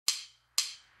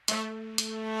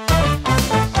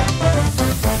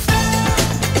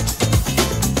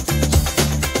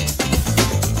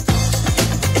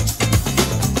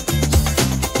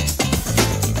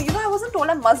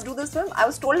I must do this film. I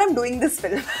was told I'm doing this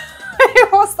film.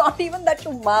 It was not even that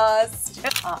you must.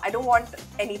 I don't want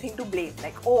anything to blame.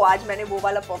 Like, oh, आज मैंने वो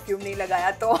वाला perfume नहीं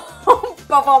लगाया तो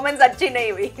performance अच्छी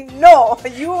नहीं हुई. No,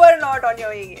 you were not on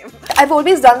your A game. I've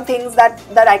always done things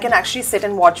that I can actually sit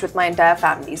and watch with my entire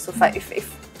family. So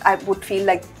if I would feel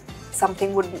like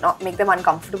something would not make them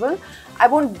uncomfortable, I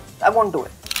won't do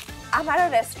it. I'm at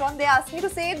a restaurant. They asked me to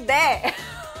say it there.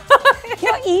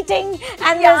 You're eating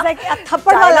and there's like a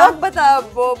thappad wala. बता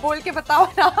बोल के बताओ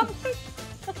ना.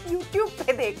 YouTube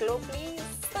पे देख लो please.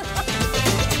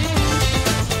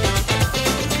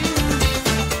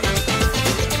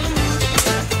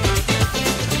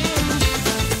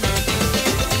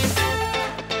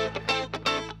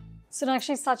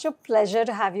 Sonakshi, such a pleasure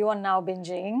to have you on Now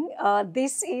Bingeing.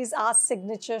 This is our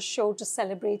signature show to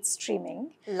celebrate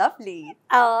streaming. Lovely.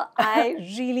 I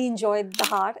really enjoyed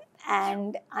Dahaad.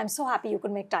 And I'm so happy you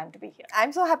could make time to be here.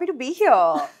 I'm so happy to be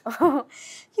here. You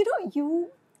know,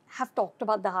 you have talked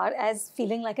about Dahaad as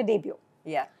feeling like a debut.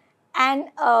 Yeah. And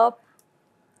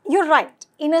you're right.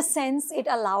 In a sense, it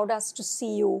allowed us to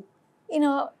see you in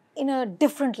a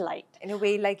different light. In a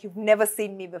way like you've never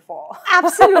seen me before.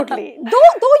 Absolutely.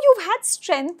 Though you've had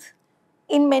strength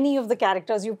in many of the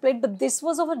characters you played, but this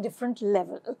was of a different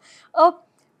level.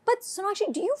 But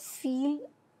Sonakshi, do you feel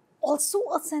also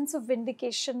a sense of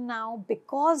vindication now,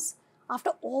 because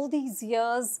after all these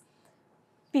years,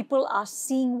 people are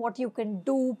seeing what you can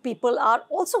do, people are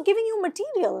also giving you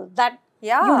material that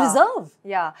you deserve.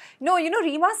 Yeah. No, you know,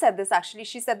 Reema said this actually.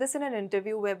 She said this in an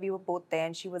interview where we were both there,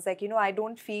 and she was like, you know, I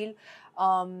don't feel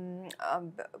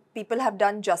people have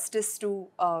done justice to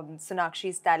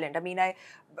Sonakshi's talent. I mean,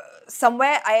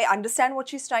 somewhere I understand what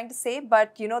she's trying to say,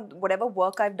 but you know, whatever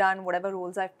work I've done, whatever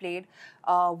roles I've played,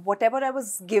 whatever I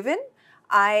was given,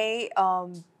 I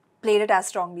played it as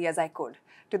strongly as I could,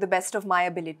 to the best of my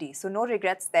ability. So no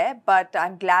regrets there, but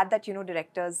I'm glad that, you know,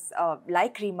 directors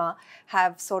like Reema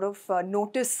have sort of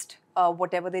noticed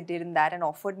whatever they did in that and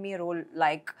offered me a role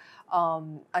like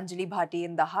Anjali Bhati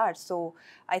in Dahaad. So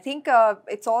I think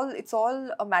it's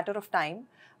all a matter of time.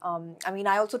 I mean,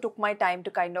 I also took my time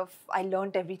to I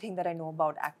learned everything that I know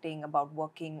about acting, about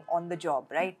working on the job,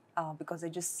 right? Because I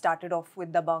just started off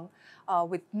with Dabang,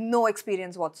 with no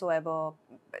experience whatsoever,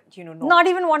 you know. Not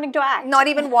even wanting to act. Not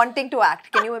even wanting to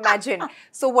act, can you imagine?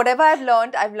 So whatever I've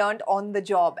learned on the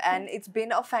job, and it's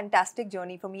been a fantastic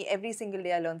journey for me. Every single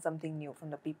day I learn something new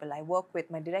from the people I work with,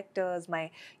 my directors,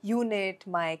 my unit,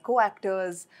 my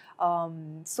co-actors.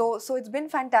 So it's been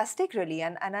fantastic really,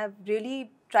 and I've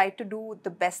really tried to do the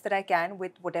best that I can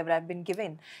with whatever I've been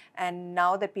given. And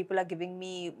now that people are giving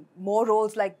me more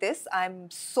roles like this,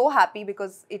 I'm so happy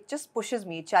because it just pushes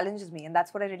me, it challenges me, and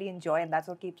that's what I really enjoy, and that's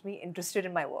what keeps me interested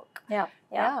in my work. Yeah.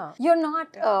 You're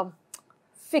not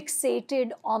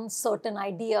fixated on certain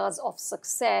ideas of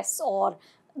success or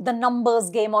the numbers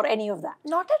game or any of that.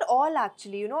 Not at all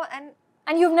actually, you know,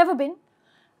 and you've never been?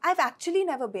 I've actually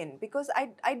never been, because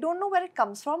I don't know where it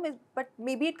comes from, but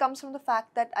maybe it comes from the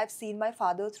fact that I've seen my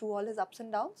father through all his ups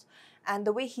and downs and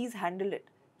the way he's handled it.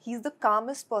 He's the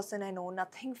calmest person I know,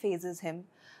 nothing phases him.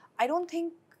 I don't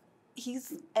think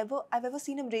I've ever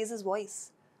seen him raise his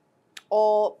voice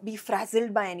or be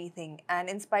frazzled by anything. And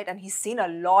and he's seen a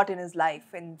lot in his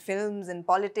life, in films, in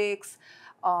politics.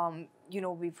 You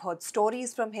know, we've heard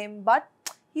stories from him, but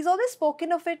he's always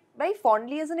spoken of it very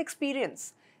fondly as an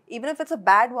experience. Even if it's a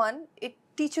bad one, it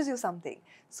teaches you something.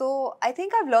 So I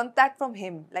think I've learned that from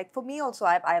him. Like for me also,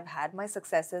 I've had my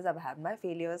successes, I've had my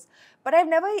failures, but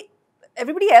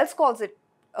everybody else calls it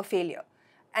a failure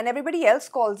and everybody else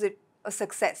calls it a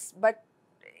success. But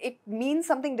it means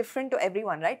something different to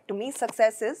everyone, right? To me,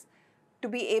 success is to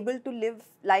be able to live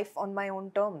life on my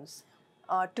own terms,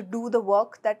 to do the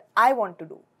work that I want to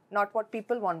do, not what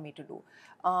people want me to do,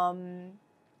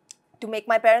 to make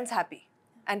my parents happy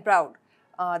and proud.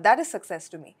 That is success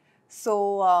to me.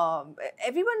 So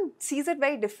everyone sees it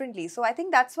very differently. So I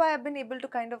think that's why I've been able to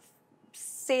kind of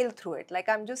sail through it. Like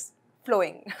I'm just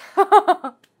flowing.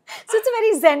 So it's a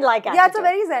very zen-like attitude. Yeah, it's a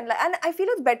very zen-like. And I feel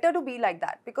it's better to be like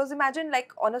that. Because imagine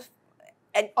like on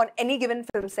any given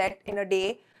film set in a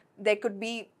day, there could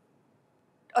be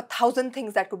 1,000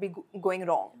 things that could be going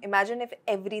wrong. Imagine if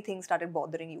everything started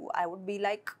bothering you. I would be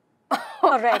like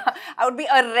a wreck. I would be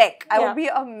a wreck. I would be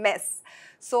a mess.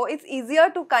 So it's easier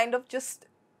to kind of just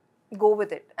go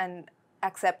with it and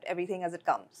accept everything as it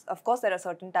comes. Of course, there are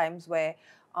certain times where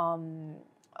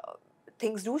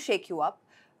things do shake you up,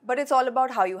 but it's all about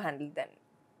how you handle them.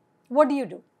 What do you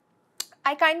do?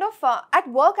 I kind of, at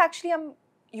work actually, I'm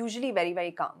usually very,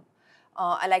 very calm.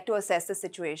 I like to assess the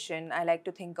situation. I like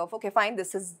to think of, okay, fine,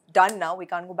 this is done now. We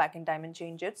can't go back in time and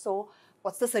change it. So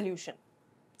what's the solution?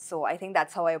 So I think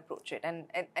that's how I approach it. And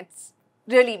it's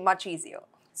really much easier.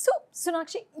 So,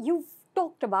 Sonakshi, you've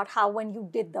talked about how when you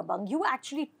did Dabangg, you were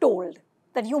actually told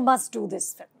that you must do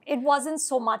this film. It wasn't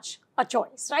so much a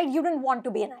choice, right? You didn't want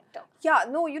to be an actor. Yeah,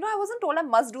 no, I wasn't told I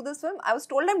must do this film. I was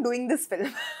told I'm doing this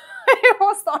film. It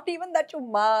was not even that you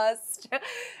must.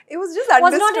 It was just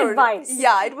understood. Was not advice.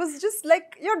 Yeah, it was just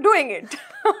like, you're doing it.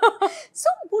 So,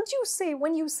 would you say,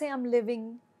 when you say I'm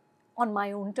living on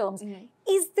my own terms,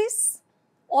 is this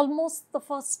almost the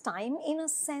first time, in a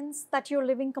sense, that you're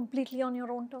living completely on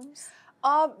your own terms?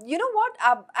 You know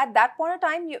what? At that point of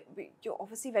time, you're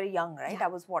obviously very young, right? Yeah. I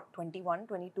was, what, 21,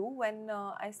 22 when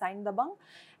I signed Dabangg.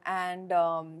 And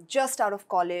just out of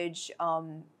college,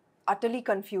 utterly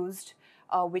confused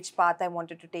which path I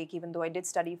wanted to take, even though I did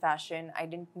study fashion. I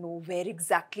didn't know where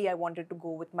exactly I wanted to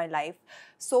go with my life.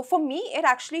 So for me, it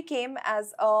actually came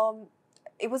as,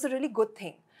 it was a really good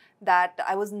thing that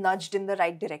I was nudged in the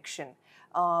right direction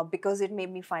because it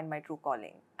made me find my true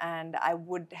calling. And I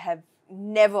would have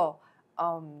never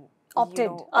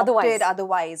opted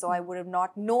otherwise, or I would have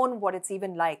not known what it's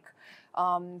even like.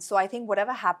 So I think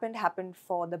whatever happened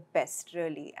for the best,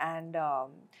 really, and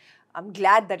I'm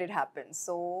glad that it happened.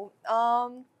 So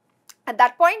at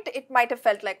that point, it might have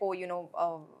felt like,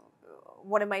 oh,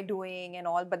 what am I doing and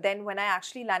all. But then when I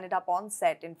actually landed up on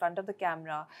set in front of the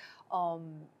camera,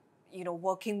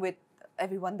 working with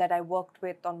everyone that I worked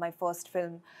with on my first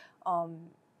film,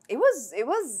 it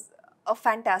was a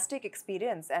fantastic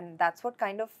experience, and that's what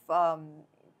kind of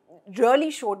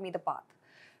really showed me the path.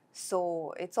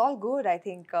 So it's all good. I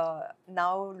think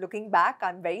now looking back,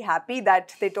 I'm very happy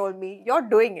that they told me, you're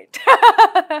doing it.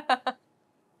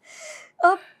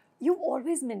 You've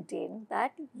always maintained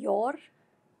that your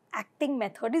acting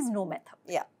method is no method.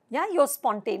 Yeah. Yeah, you're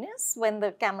spontaneous. When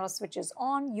the camera switches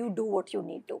on, you do what you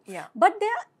need to. Yeah. But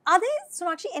are there,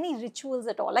 Sonakshi, any rituals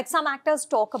at all? Like some actors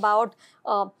talk about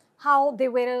how they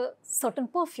wear a certain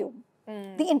perfume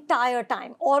the entire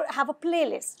time, or have a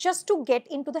playlist just to get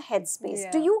into the headspace.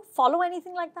 Yeah. Do you follow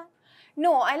anything like that?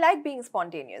 No, I like being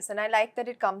spontaneous, and I like that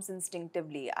it comes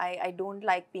instinctively. I don't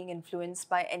like being influenced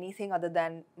by anything other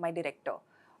than my director,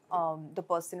 the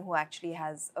person who actually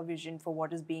has a vision for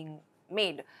what is being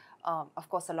made, of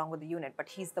course, along with the unit. But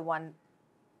he's the one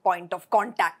point of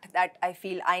contact that I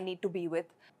feel I need to be with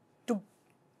to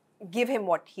give him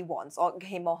what he wants, or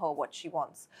him or her what she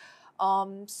wants.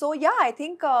 So yeah, I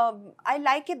think I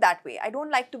like it that way. I don't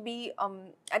like to be,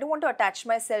 I don't want to attach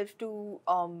myself to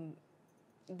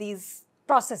these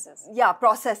processes. Yeah,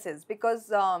 processes,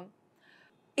 because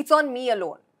it's on me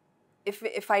alone.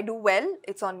 If I do well,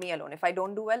 it's on me alone. If I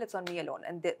don't do well, it's on me alone.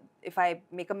 And if I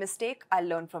make a mistake, I'll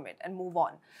learn from it and move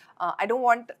on. I don't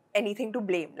want anything to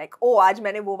blame. Like, oh, आज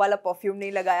मैंने वो वाला perfume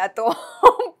नहीं लगाया तो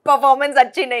performance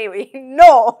अच्छी नहीं हुई.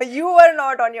 No, you were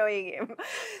not on your A game.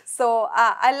 So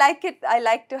I like it. I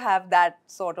like to have that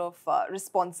sort of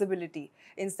responsibility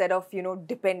instead of,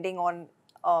 depending on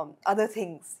other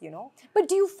things, But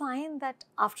do you find that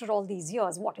after all these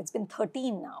years, it's been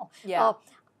 13 now, yeah.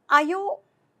 Are your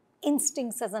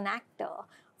instincts as an actor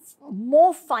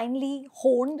more finely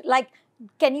honed? Like,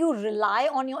 can you rely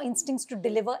on your instincts to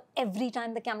deliver every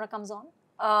time the camera comes on?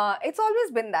 It's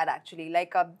always been that, actually.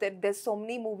 Like, there's so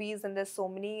many movies and there's so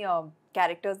many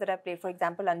characters that I've played. For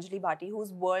example, Anjali Bhati,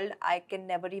 whose world I can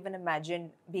never even imagine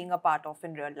being a part of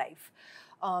in real life.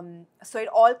 So it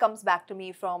all comes back to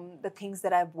me from the things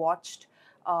that I've watched,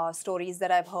 stories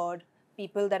that I've heard,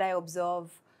 people that I observe,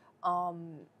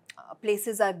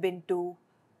 places I've been to.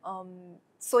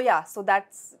 So yeah, so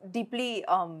that's deeply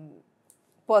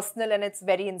personal, and it's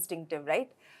very instinctive, right?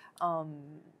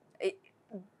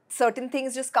 Certain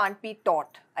things just can't be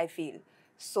taught, I feel.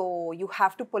 So you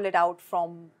have to pull it out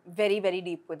from very, very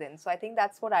deep within. So I think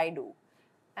that's what I do.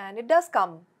 And it does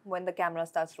come when the camera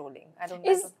starts rolling. I don't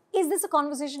know. Is this a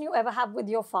conversation you ever have with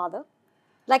your father?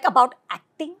 Like about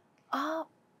acting? We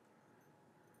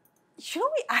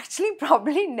actually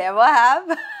probably never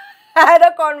have had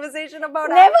a conversation about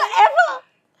Never, acting. ever?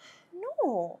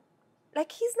 No.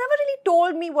 Like, he's never really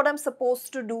told me what I'm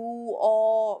supposed to do,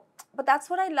 but that's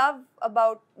what I love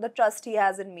about the trust he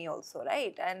has in me also,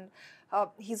 right? And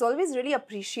he's always really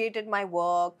appreciated my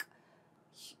work.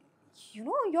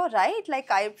 You're right.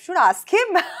 Like, I should ask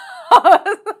him.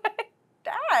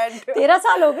 Dad. 13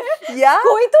 साल हो गए? Yeah.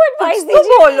 कोई तो advice कुछ तो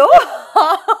दीजिए. बोलो.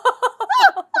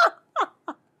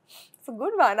 It's a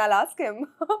good one. I'll ask him.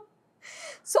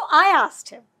 So I asked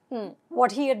him,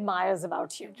 what he admires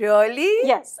about you. Really?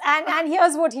 Yes, and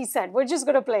here's what he said. We're just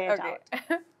going to play it out.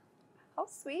 How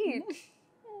sweet.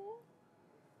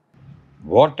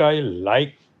 What I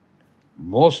like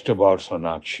most about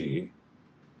Sonakshi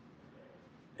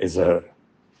is her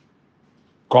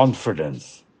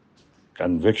confidence,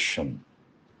 conviction,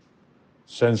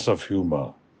 sense of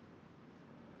humor,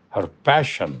 her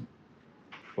passion.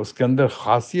 उसके अंदर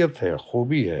खासियत है,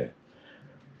 खूबी है,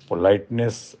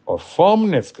 politeness और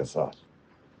firmness के साथ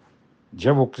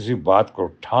जब वो किसी बात को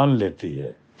ठान लेती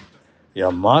है या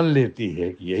मान लेती है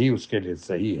कि यही उसके लिए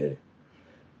सही है,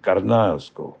 करना है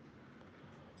उसको,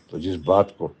 तो जिस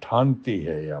बात को ठानती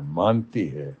है या मानती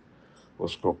है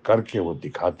उसको करके वो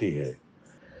दिखाती है.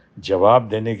 जवाब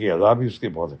देने की अदा भी उसकी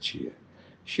बहुत अच्छी है.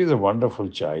 She is a wonderful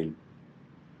child,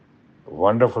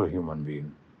 wonderful human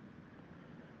being.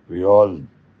 We all,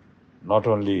 not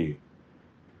only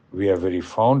we are very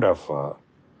fond of her,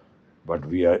 but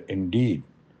we are indeed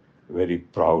very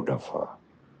proud of her.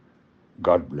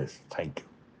 God bless. Thank you.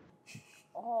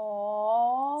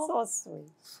 Oh, So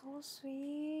sweet. so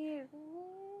sweet.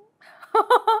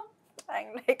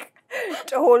 I'm like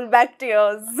to hold back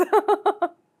tears.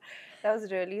 That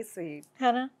was really sweet.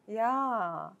 Hannah,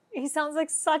 Yeah. he sounds like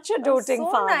such a It was doting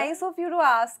so father. nice of you to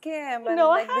ask him. And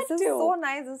No, I like, had this is to. so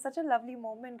nice. This is such a lovely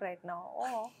moment right now.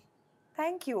 Oh,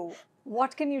 thank you.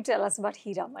 What can you tell us about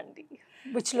Hira Mandi,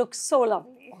 which looks so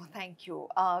lovely? Oh, thank you.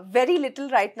 Very little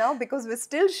right now because we're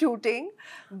still shooting,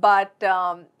 but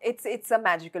it's a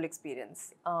magical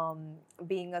experience.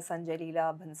 Being a Sanjay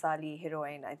Leela Bhansali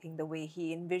heroine, I think the way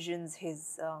he envisions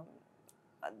his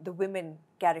the women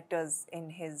characters in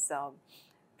his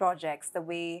projects, the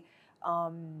way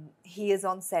he is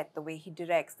on set, the way he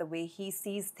directs, the way he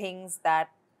sees things that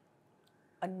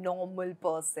a normal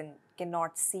person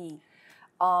cannot see.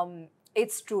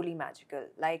 It's truly magical.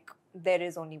 Like, there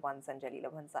is only one Sanjay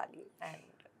Leela Bhansali, and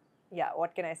yeah,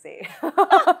 what can I say?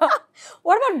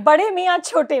 What about Bade Miyan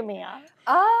Chote Miyan,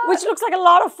 which looks like a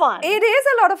lot of fun? It is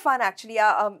a lot of fun, actually.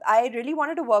 I really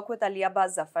wanted to work with Ali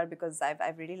Abbas Zafar because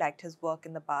I've really liked his work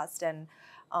in the past, and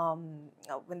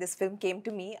when this film came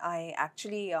to me, I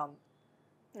actually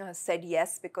said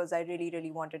yes because I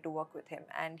really wanted to work with him,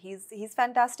 and he's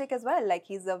fantastic as well. Like,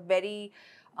 he's a very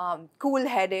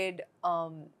cool-headed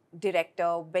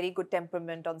director, very good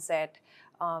temperament on set,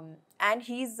 and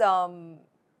he's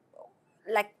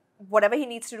like, whatever he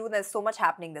needs to do, there's so much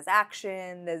happening. There's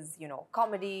action, there's, you know,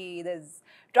 comedy, there's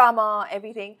drama,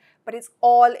 everything, but it's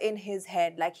all in his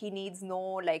head. Like, he needs no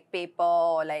like paper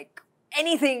or like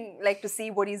anything like to see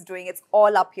what he's doing. It's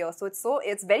all up here. So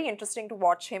it's very interesting to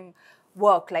watch him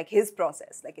work, like his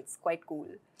process. Like, it's quite cool.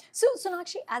 So,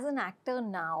 Sonakshi, as an actor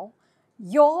now,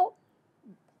 you're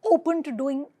open to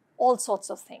doing all sorts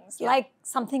of things, like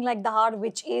something like Dahaad,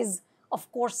 which is, of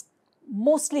course,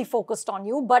 mostly focused on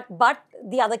you, but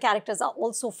the other characters are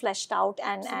also fleshed out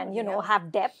and you know,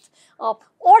 have depth,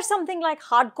 or something like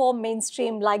hardcore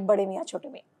mainstream like Bade Miyan Chote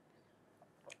Miyan.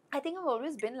 I think I've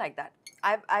always been like that.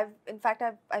 In fact,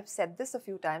 I've said this a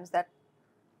few times that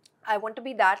I want to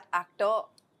be that actor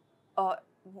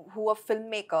who a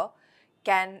filmmaker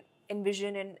can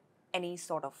envision in any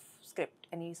sort of script,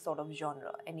 any sort of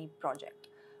genre, any project.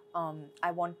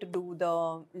 I want to do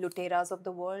the Luteras of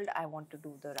the world. I want to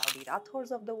do the Rowdy Rathors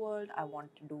of the world. I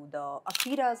want to do the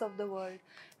Akiras of the world.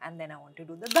 And then I want to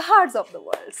do the Dahads of the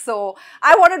world. So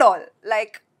I want it all.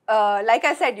 Like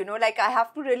I said, you know, like, I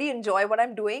have to really enjoy what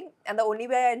I'm doing. And the only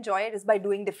way I enjoy it is by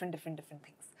doing different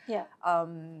things. Yeah.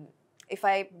 If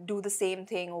I do the same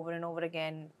thing over and over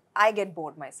again, I get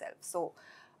bored myself. So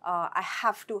I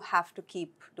have to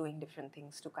keep doing different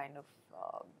things to kind of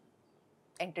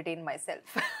entertain myself.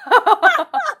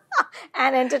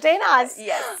 And entertain us.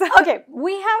 Yes. Okay,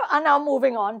 we are now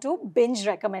moving on to binge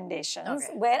recommendations,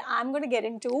 where I'm going to get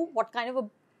into what kind of a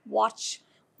watch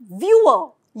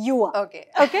viewer you are. Okay.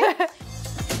 Okay?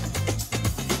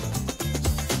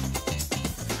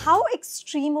 How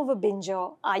extreme of a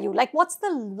binger are you? Like, what's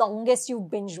the longest you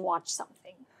binge watch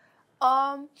something?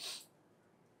 I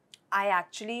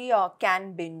actually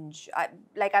can binge.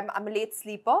 I'm a late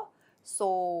sleeper,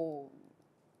 so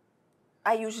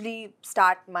I usually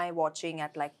start my watching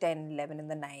at like 10, 11 in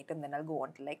the night, and then I'll go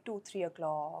on till like 2, 3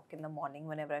 o'clock in the morning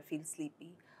whenever I feel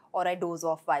sleepy, or I doze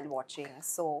off while watching.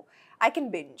 So I can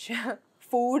binge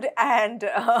food and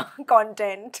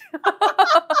content.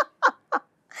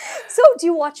 So, do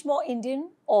you watch more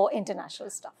Indian or international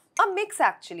stuff? A mix,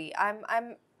 actually.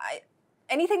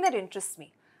 Anything that interests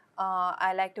me.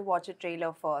 I like to watch a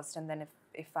trailer first, and then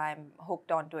if I'm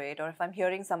hooked onto it, or if I'm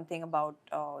hearing something about,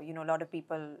 you know, a lot of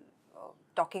people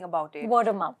talking about it. Word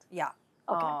of mouth. Yeah.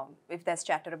 Okay. If there's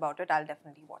chatter about it, I'll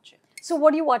definitely watch it. So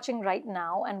what are you watching right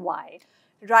now and why?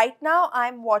 Right now,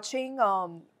 I'm watching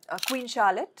Queen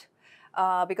Charlotte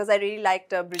because I really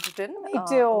liked Bridgerton. Me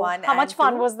too. One How much and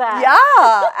fun two. was that?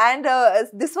 Yeah, and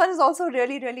this one is also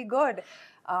really, really good.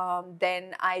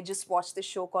 Then I just watched this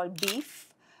show called Beef.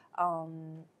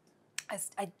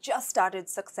 I just started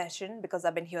Succession because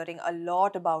I've been hearing a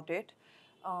lot about it.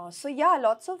 So yeah,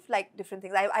 lots of like different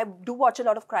things. I do watch a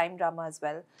lot of crime drama as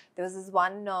well. There was this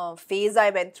one phase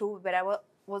I went through where I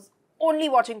was only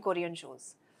watching Korean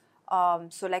shows.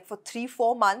 So like for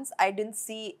 3-4 months, I didn't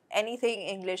see anything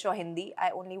English or Hindi.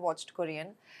 I only watched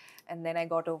Korean. And then I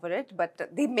got over it. But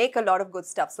they make a lot of good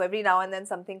stuff. So every now and then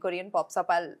something Korean pops up,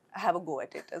 I'll have a go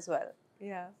at it as well.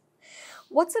 Yeah.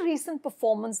 What's a recent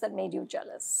performance that made you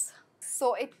jealous?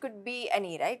 So it could be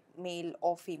any, right? Male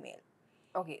or female.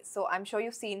 Okay, so I'm sure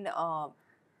you've seen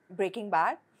Breaking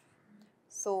Bad.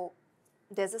 So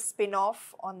there's a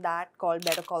spin-off on that called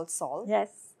Better Call Saul. Yes.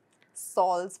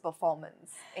 Saul's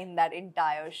performance in that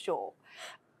entire show.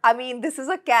 I mean, this is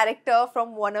a character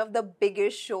from one of the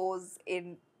biggest shows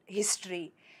in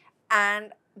history.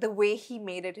 And the way he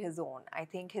made it his own, I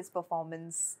think his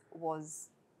performance was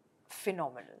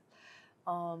phenomenal.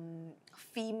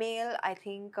 Female, I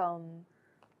think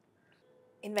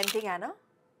Inventing Anna.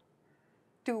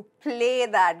 To play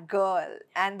that girl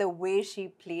and the way she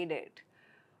played it,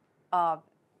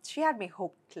 she had me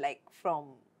hooked like from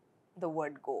the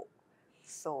word go.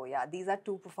 So yeah, these are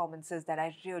two performances that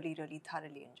I really, really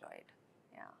thoroughly enjoyed.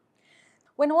 Yeah.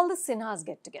 When all the Sinhas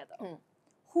get together,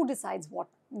 who decides what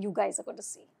you guys are going to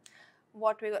see?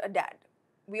 What we Dad.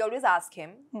 We always ask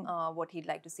him what he'd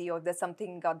like to see, or if there's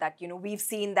something that we've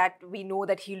seen that we know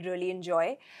that he'll really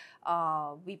enjoy.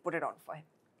 We put it on for him.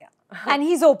 Yeah. And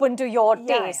he's open to your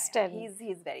taste. Yeah. And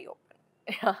He's very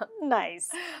open. nice.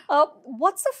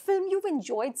 What's a film you've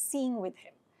enjoyed seeing with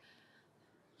him?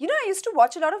 I used to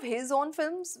watch a lot of his own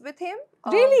films with him.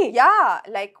 Really? Yeah,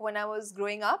 like when I was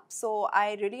growing up. So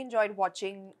I really enjoyed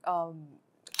watching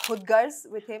Khudgars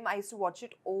with him. I used to watch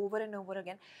it over and over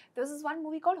again. There was this one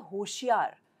movie called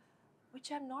Hoshiar,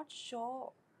 which I'm not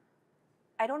sure.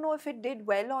 I don't know if it did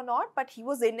well or not, but he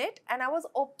was in it, and I was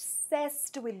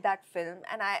obsessed with that film.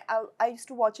 And I used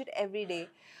to watch it every day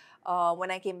when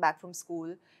I came back from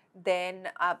school. Then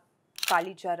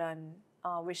Kali Charan,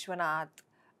 Vishwanath,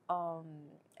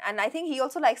 and I think he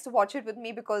also likes to watch it with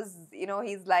me because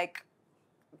he's like,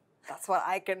 that's what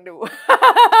I can do.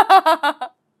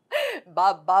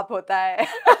 Baap baap hota hai.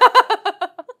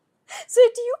 So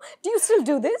do you still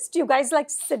do this? Do you guys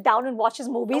like sit down and watch his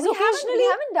movies occasionally? We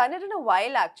haven't done it in a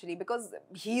while actually because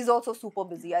he's also super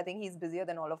busy. I think he's busier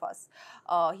than all of us.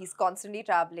 He's constantly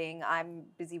traveling. I'm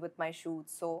busy with my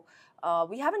shoots. So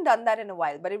we haven't done that in a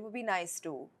while, but it would be nice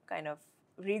to kind of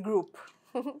regroup.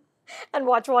 And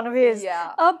watch one of his.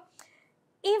 Yeah.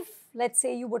 If, let's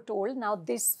say, you were told now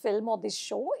this film or this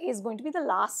show is going to be the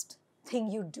last thing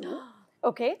you do,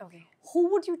 okay?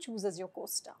 Who would you choose as your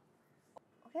co-star?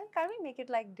 Okay, can we make it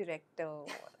like director? Or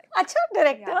like, Acha,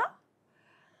 director?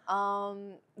 Yeah.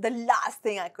 The last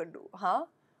thing I could do, huh?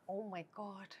 Oh my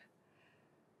God.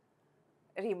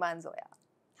 Rima and Zoya.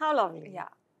 How lovely. Yeah.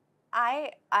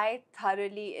 I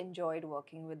thoroughly enjoyed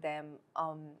working with them.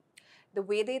 The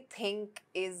way they think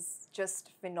is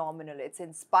just phenomenal. It's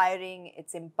inspiring,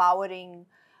 it's empowering,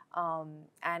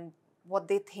 and what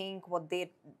they think, what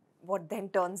then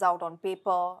turns out on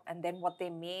paper, and then what they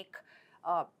make.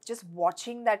 Just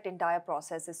watching that entire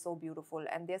process is so beautiful,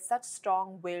 and they're such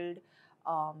strong-willed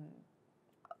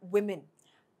women.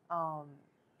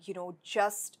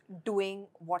 Just doing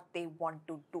what they want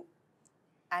to do,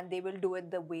 and they will do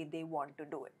it the way they want to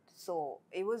do it. So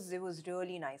it was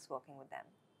really nice working with them.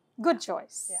 Good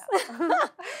choice.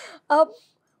 Yeah.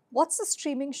 What's a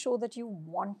streaming show that you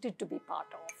wanted to be part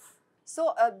of?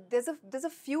 So there's a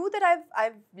few that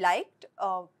I've liked.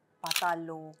 Patal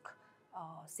Lok,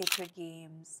 Sacred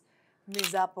Games,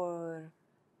 Mirzapur,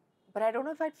 but I don't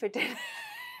know if I'd fit in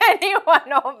any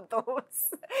one of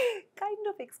those. Kind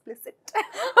of explicit.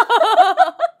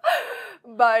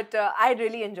 But I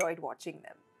really enjoyed watching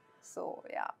them. So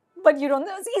yeah. But you don't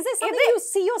know. Is there something you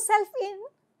see yourself in?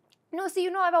 No, see,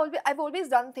 I've always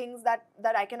done things that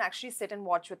I can actually sit and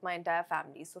watch with my entire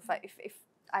family. So if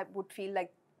I would feel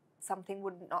like something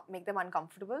would not make them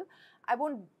uncomfortable, I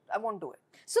won't do it.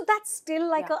 So that's still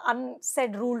like an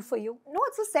unsaid rule for you? No,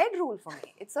 it's a said rule for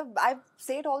me. I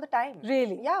say it all the time.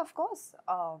 Really? Yeah, of course.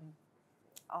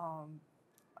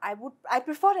 I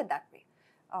prefer it that way.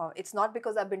 It's not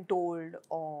because I've been told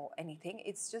or anything.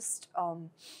 It's just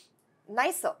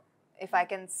nicer if I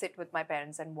can sit with my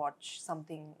parents and watch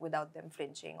something without them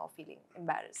flinching or feeling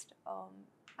embarrassed.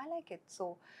 I like it.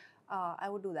 So I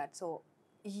would do that. So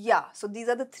Yeah, so these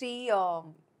are the three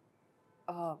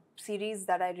series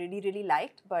that I really, really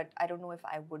liked, but I don't know if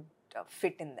I would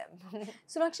fit in them.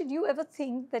 Sonakshi, do you ever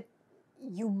think that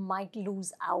you might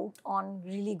lose out on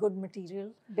really good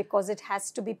material because it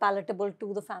has to be palatable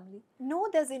to the family? No,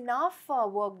 there's enough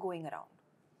work going around.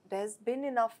 There's been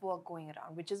enough work going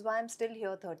around, which is why I'm still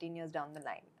here 13 years down the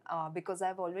line. Because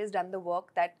I've always done the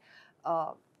work that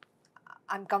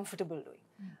I'm comfortable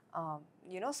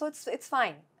doing. So it's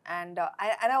fine. And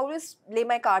I always lay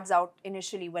my cards out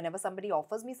initially whenever somebody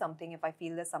offers me something. If I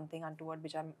feel there's something untoward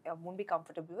which I won't be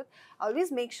comfortable with, I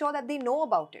always make sure that they know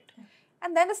about it.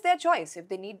 And then it's their choice. If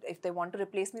they want to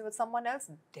replace me with someone else,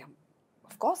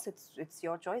 of course, it's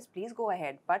your choice. Please go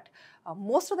ahead. But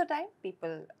most of the time,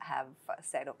 people have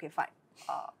said, okay, fine.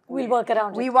 We'll work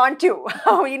around it. We want you.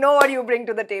 We know what you bring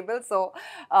to the table, so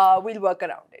we'll work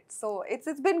around it. So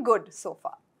it's been good so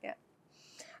far.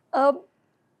 Yeah.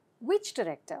 Which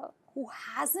director who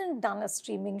hasn't done a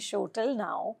streaming show till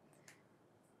now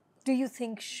do you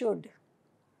think should?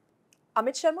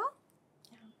 Amit Sharma,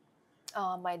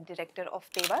 my director of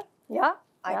Tevar. Yeah.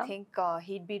 I think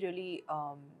he'd be really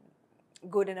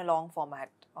good in a long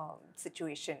format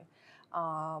situation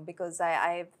because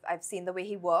I've seen the way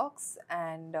he works,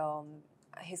 and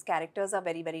his characters are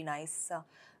very, very nice,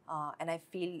 and I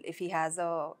feel if he has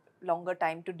a longer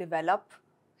time to develop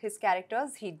his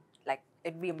characters,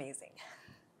 it'd be amazing.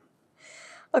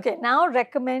 Okay, now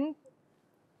recommend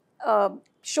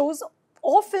shows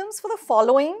or films for the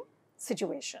following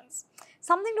situations.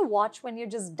 Something to watch when you're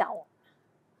just down.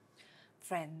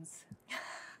 Friends.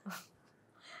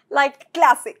 Like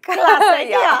classic.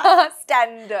 Yeah.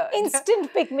 Standard.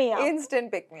 Instant pick me up.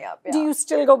 Instant pick me up. Yeah. Do you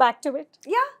still go back to it?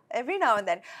 Yeah, every now and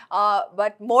then.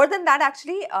 But more than that,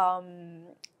 actually,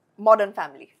 Modern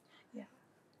Family. Yeah.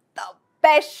 The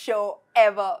best show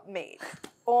ever made.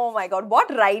 Oh my God, what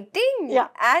writing! Yeah.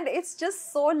 And it's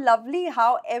just so lovely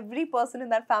how every person in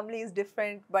that family is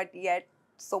different, but yet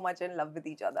so much in love with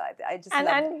each other. I just love it.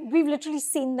 And we've literally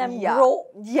seen them Yeah. grow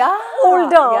older.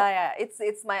 older. Yeah.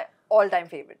 It's my all-time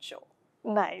favorite show.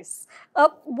 Nice.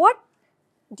 What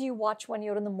do you watch when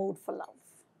you're in the mood for love?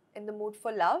 In the mood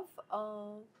for love?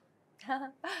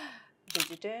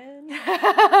 Bridgerton.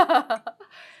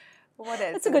 What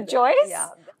else? That's a good choice. Yeah.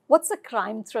 What's a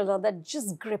crime thriller that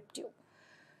just gripped you?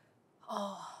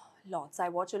 Oh, lots. I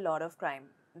watch a lot of crime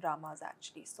dramas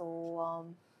actually. So,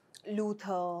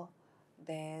 Luther,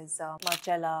 there's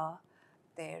Marcella,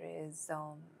 there is,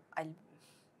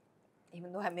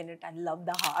 even though I'm in it, I love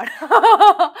Dahaad.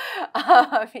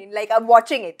 I mean, like I'm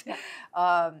watching it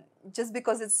just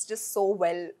because it's just so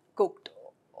well cooked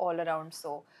all around.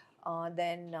 So,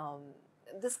 then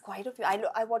there's quite a few.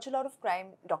 I watch a lot of crime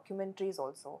documentaries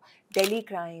also. Delhi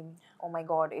Crime. Oh my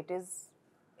God, it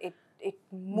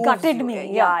moves Gutted you.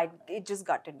 me. Yeah, it just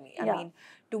gutted me. Yeah. I mean,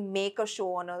 to make a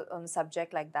show on a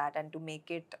subject like that and to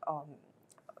make it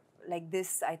like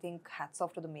this, I think hats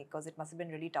off to the makers. It must have been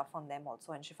really tough on them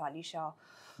also. And Shefali Shah,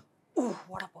 ooh,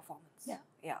 what a performance.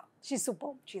 Yeah. She's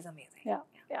superb. She's amazing.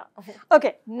 Yeah.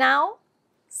 Okay, now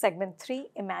segment 3,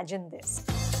 Imagine This.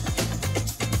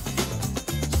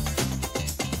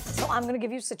 So I'm going to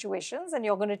give you situations and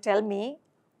you're going to tell me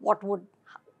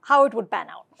how it would pan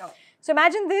out. Oh. So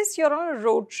imagine this, you're on a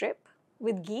road trip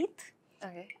with Geet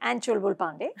Okay. and Chulbul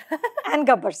Pandey and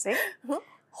Gabbar Singh.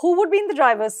 Who would be in the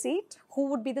driver's seat? Who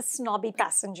would be the snobby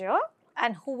passenger?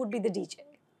 And who would be the DJ?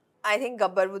 I think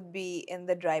Gabbar would be in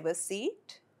the driver's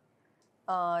seat.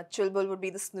 Chulbul would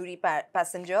be the snooty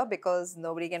passenger because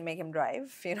nobody can make him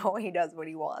drive. You know, he does what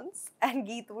he wants. And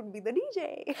Geet would be the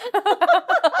DJ.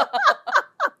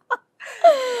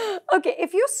 Okay,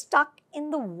 if you're stuck in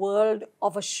the world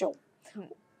of a show,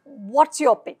 what's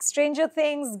your pick? Stranger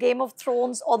Things, Game of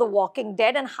Thrones, or The Walking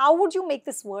Dead? And how would you make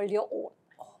this world your own?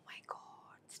 Oh my God.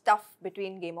 It's tough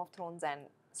between Game of Thrones and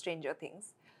Stranger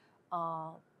Things.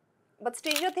 But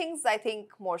Stranger Things, I think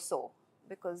more so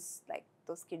because like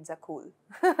those kids are cool.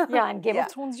 Yeah, and Game Yeah.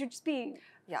 of Thrones, you'd just be...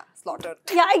 Yeah, slaughtered.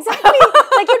 Yeah, exactly.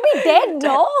 Like you'd be dead,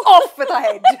 no? Off with a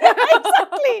head.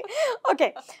 Exactly.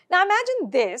 Okay. Now imagine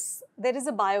this. There is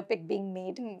a biopic being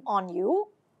made on you.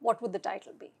 What would the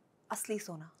title be? Asli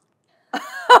Sona.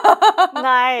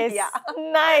 Nice. Yeah.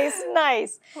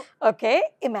 Nice. Okay.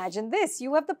 Imagine this.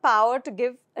 You have the power to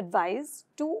give advice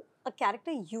to a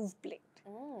character you've played.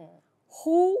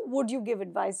 Who would you give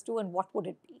advice to and what would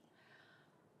it be?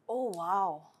 Oh,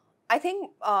 wow. I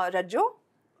think Rajo.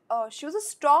 She was a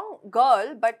strong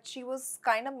girl, but she was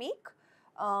kind of meek.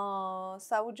 So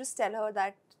I would just tell her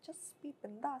that just be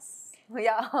bindas.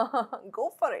 Yeah,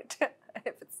 go for it.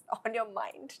 If it's on your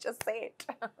mind, just say it.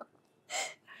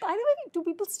 By the way, do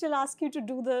people still ask you to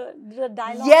do the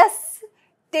dialogue? Yes.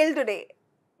 till today.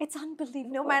 It's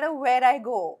unbelievable. No matter where I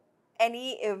go,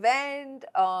 any event,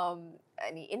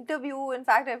 any interview, in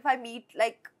fact, if I meet,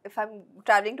 like, if I'm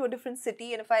traveling to a different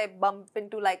city and if I bump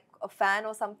into like a fan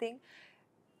or something,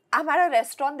 I'm at a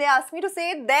restaurant, they ask me to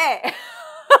say it there.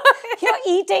 You're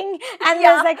eating and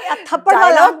Yeah. there's like a thappad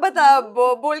Dialogue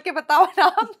wala. bol ke batao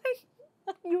na. I'm like,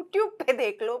 YouTube pe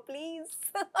dekh lo, please.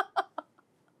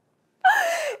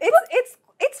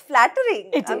 It's flattering.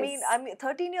 It I is. mean,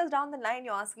 13 years down the line,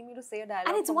 you're asking me to say a dialogue.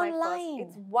 And it's for my one line.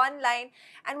 It's one line.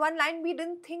 And one line we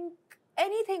didn't think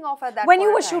anything of at that When point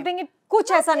you were of time. shooting it,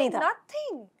 kuch aisa nahi tha.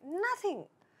 Nothing.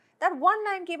 That one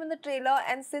line came in the trailer,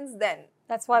 and since then.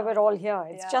 That's why we're all here.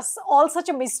 It's Yeah. just all such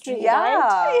a mystery, Yeah.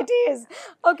 right? It is.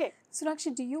 Okay.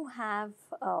 Sonakshi, do you have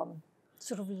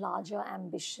sort of larger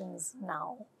ambitions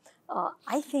now?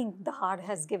 I think Dahaad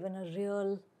has given a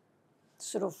real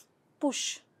sort of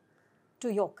push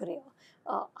to your career.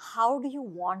 How do you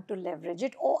want to leverage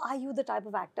it? Or are you the type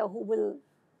of actor who will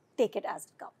take it as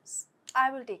it comes?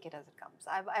 I will take it as it comes.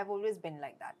 I've always been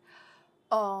like that.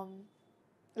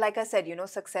 Like I said,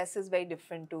 success is very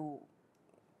different to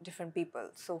different people.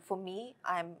 So for me,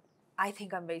 I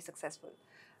think I'm very successful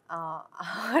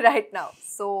right now.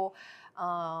 So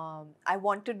I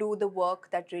want to do the work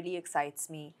that really excites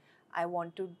me. I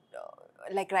want to,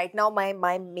 like right now,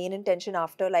 my main intention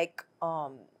after like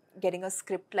getting a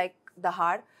script like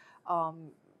Dahaad,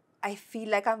 I feel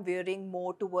like I'm veering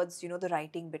more towards, the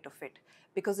writing bit of it,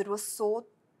 because it was so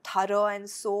thorough and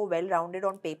so well-rounded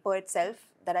on paper itself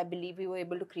that I believe we were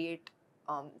able to create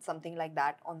something like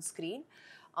that on screen.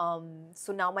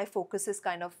 So now my focus is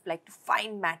kind of like to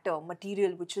find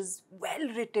material which is well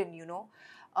written,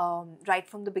 right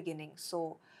from the beginning.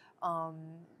 So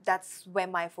that's where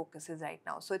my focus is right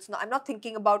now. So I'm not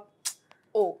thinking about,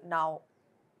 oh, now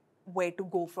where to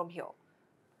go from here.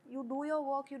 You do your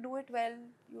work, you do it well,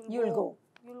 you'll go.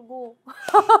 You'll go.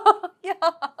 Yeah.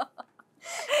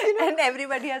 And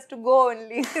everybody has to go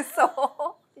only.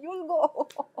 So you'll go.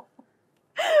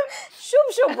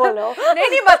 Shubh bolo.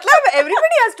 Nahi, matlab,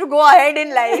 everybody has to go ahead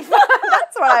in life.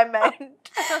 That's what I meant.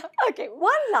 Okay,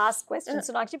 one last question,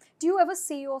 Sonakshi. Do you ever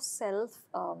see yourself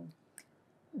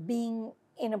being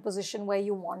in a position where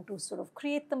you want to sort of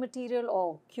create the material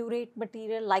or curate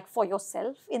material, like for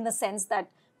yourself, in the sense that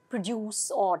produce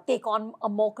or take on a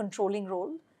more controlling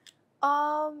role?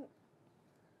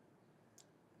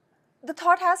 The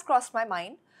thought has crossed my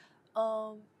mind.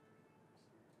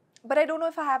 But I don't know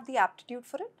if I have the aptitude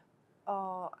for it.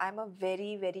 I'm a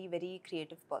very, very, very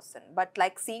creative person. But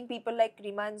like seeing people like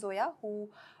Rima and Zoya who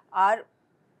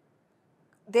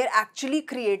they're actually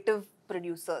creative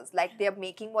producers. Like they're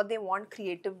making what they want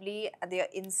creatively, and they're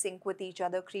in sync with each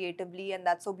other creatively, and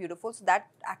that's so beautiful. So that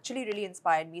actually really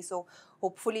inspired me. So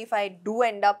hopefully if I do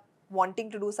end up wanting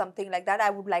to do something like that, I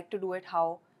would like to do it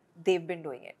how they've been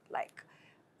doing it. Like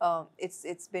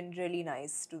it's been really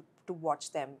nice to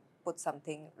watch them put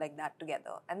something like that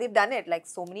together, and they've done it. Like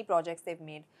so many projects they've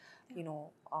made,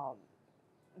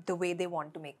 the way they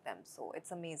want to make them. So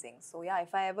it's amazing. So yeah,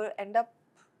 if I ever end up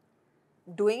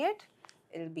doing it,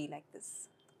 it'll be like this.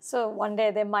 So one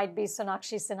day there might be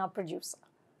Sonakshi Sinha producer.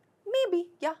 Maybe,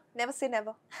 yeah. Never say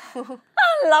never.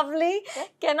 Lovely. Yeah.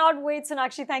 Cannot wait,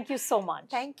 Sonakshi. Thank you so much.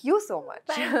 Thank you so much.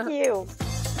 Thank you.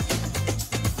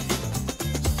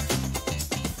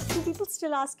 Do people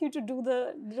still ask you to do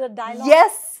the dialogue?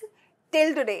 Yes,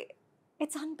 till today.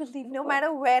 It's unbelievable. No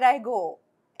matter where I go,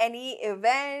 any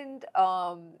event,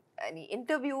 any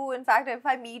interview, in fact, if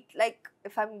I meet, like,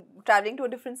 if I'm traveling to a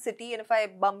different city and if I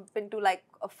bump into like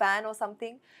a fan or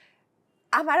something,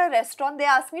 I'm at a restaurant, they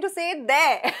ask me to say it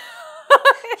there.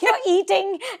 You're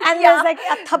eating and Yeah. there's like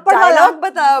a thappad wala.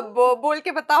 Dialogue bol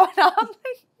ke batao na. I'm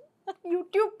like,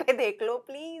 YouTube pe dekh lo,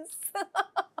 please.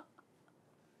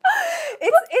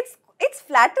 It's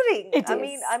flattering. It I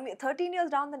is. mean, 13 years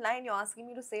down the line, you're asking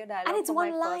me to say a dialogue. And it's for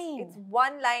my one line. It's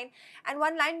one line. And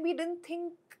one line we didn't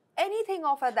think anything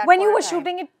of at that When point you were of time.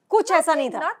 shooting it, kuch aisa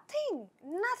nahi tha.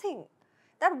 Nothing.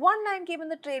 That one line came in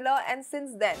the trailer, and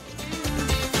since then.